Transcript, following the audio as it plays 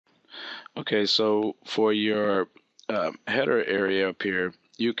Okay, so for your header area up here,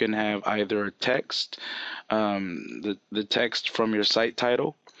 you can have either text, the text from your site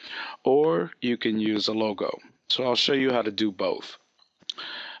title, or you can use a logo. So I'll show you how to do both.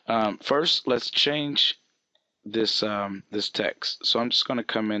 First, let's change this text. So I'm just going to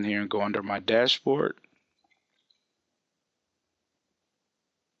come in here and go under my dashboard.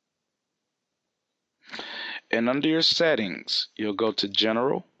 And under your settings, you'll go to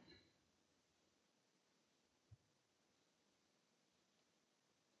General.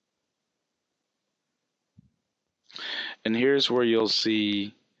 And here's where you'll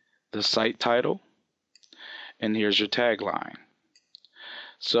see the site title. And here's your tagline.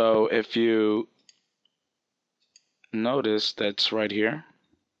 So if you notice, that's right here.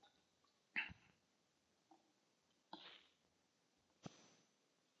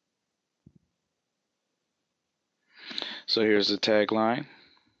 So here's the tagline,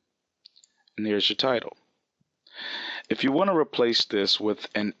 and here's your title. If you want to replace this with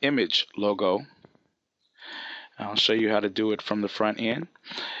an image logo, I'll show you how to do it from the front end.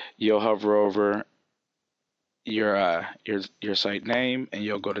 You'll hover over your site name, and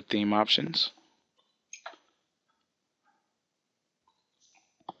you'll go to theme options.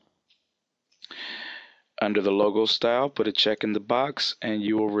 Under the logo style, put a check in the box, and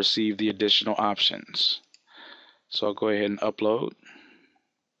you will receive the additional options. So I'll go ahead and upload.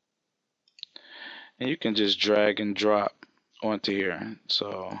 And you can just drag and drop onto here.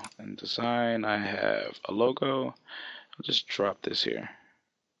 So in design, I have a logo. I'll just drop this here.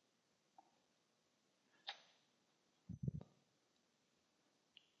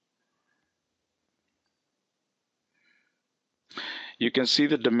 You can see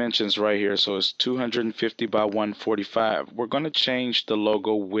the dimensions right here. So it's 250 by 145. We're going to change the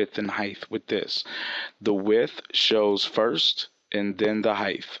logo width and height with this. The width shows first and then the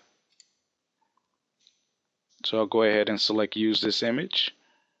height. So I'll go ahead and select use this image.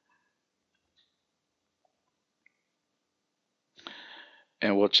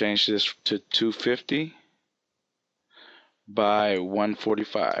 And we'll change this to 250 by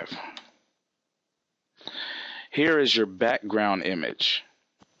 145. Here is your background image.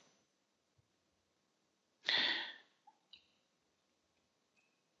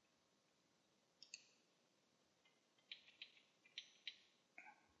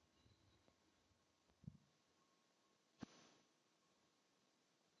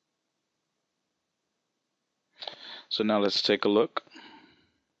 So now let's take a look.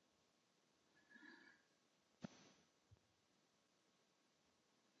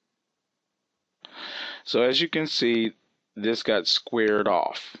 So as you can see, this got squared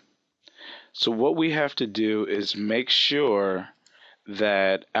off. So what we have to do is make sure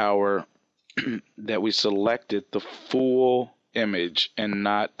that our that we selected the full image and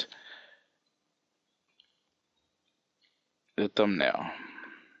not the thumbnail.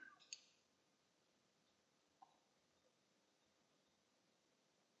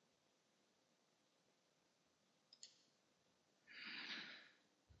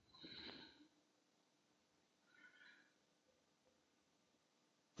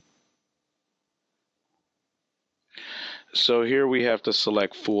 So here we have to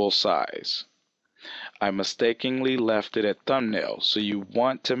select full size. I mistakenly left it at thumbnail, so you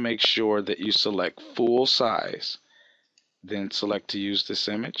want to make sure that you select full size, then select to use this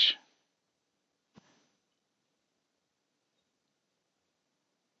image.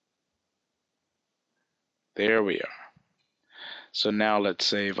 There we are. So now let's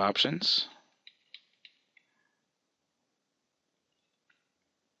save options.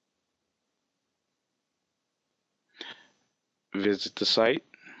 Visit the site.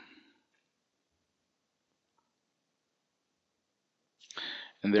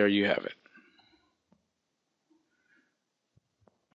 And there you have it.